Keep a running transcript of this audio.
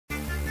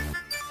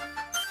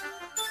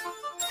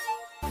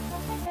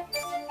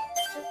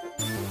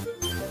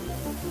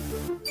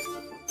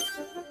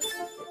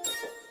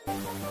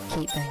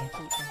Why?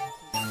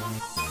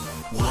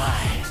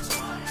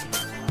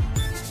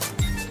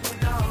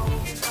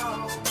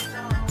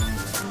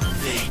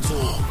 They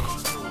talk.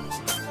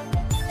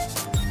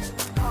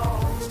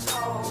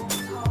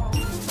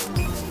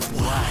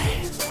 Why?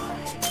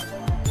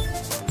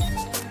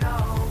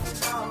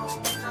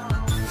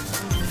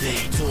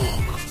 They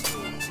talk.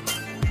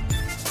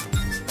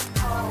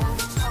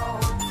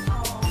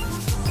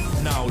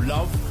 Now,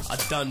 love, I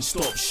done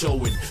stopped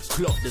showing.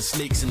 Clock the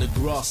snakes in the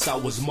grass I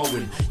was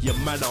mowing. Your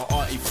man are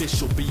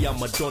artificial, be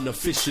I'm a don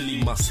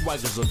officially. My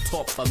swagger's on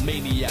top, a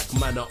maniac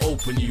man, I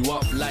open you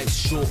up. Life's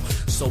short,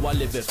 so I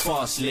live it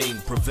fast lane.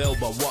 Prevail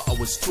by what I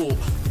was taught.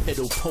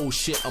 Pedal pole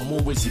shit, I'm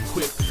always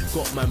equipped.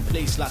 Got man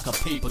placed like a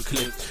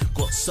paperclip.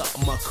 Got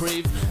something I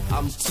crave,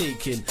 I'm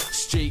taking.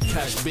 Straight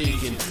cash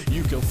baking.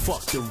 You can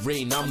fuck the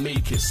rain, I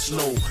make it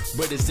snow.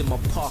 Brothers in my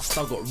past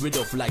I got rid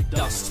of like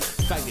dust.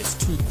 Faggots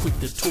too quick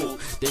to talk,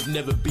 they've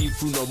never been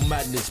through no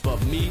madness.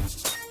 But me,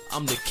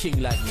 I'm the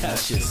king like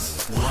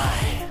Cassius.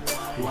 Why?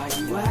 Why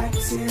you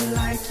acting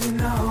like you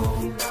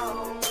know?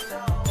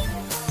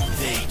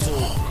 They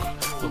talk.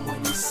 But when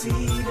you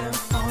see them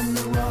on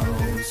the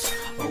roads,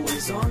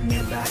 always on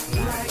their back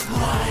like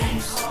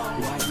hoes.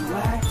 Why you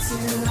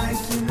acting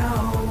like you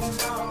know?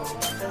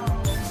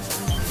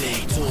 They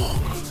talk.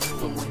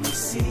 But when you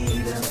see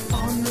them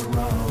on the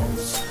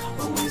roads,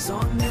 always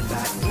on their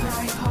back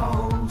like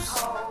hoes.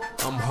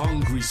 I'm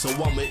hungry, so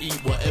I'ma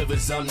eat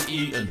whatever's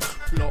uneaten.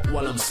 Plot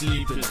while I'm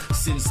sleeping.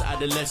 Since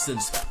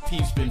adolescence,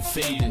 peeps been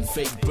fading.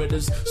 Fake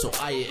brothers, so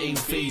I ain't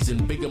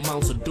phasing. Big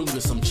amounts of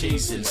dungus I'm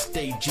chasing.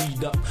 Stay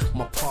G'd up,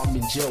 my palm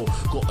in gel.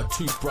 Got a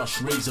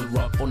toothbrush, razor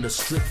up. On the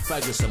strip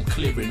faggots I'm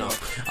clearing up.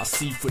 I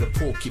see through the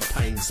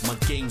porcupines, my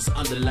game's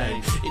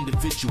underlined.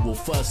 Individual,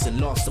 first and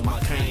last of my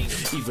kind.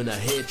 Even a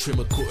hair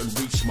trimmer couldn't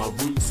reach my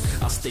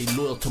roots. I stay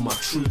loyal to my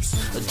troops.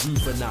 A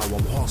juvenile,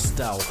 I'm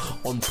hostile.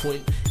 On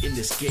point, in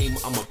this game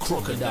I'm a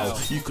crocodile.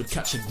 You could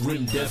catch a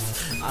grim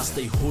death. I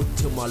stay hood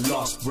till my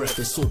last breath.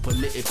 It's all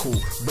political,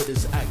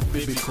 brothers act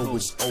biblical.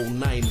 It's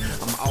 09,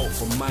 I'm out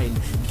for mine.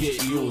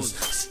 Get yours,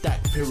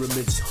 stack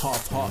pyramids,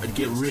 half-hearted,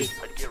 get rid.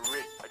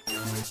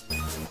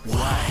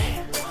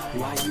 Why?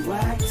 Why you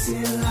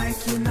acting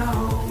like you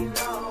know?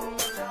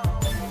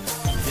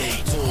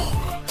 They talk.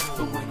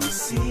 But when you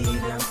see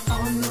them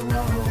on the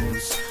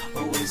roads,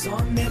 always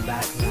on their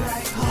back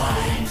like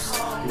hoes.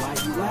 Why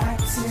you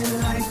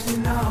acting like you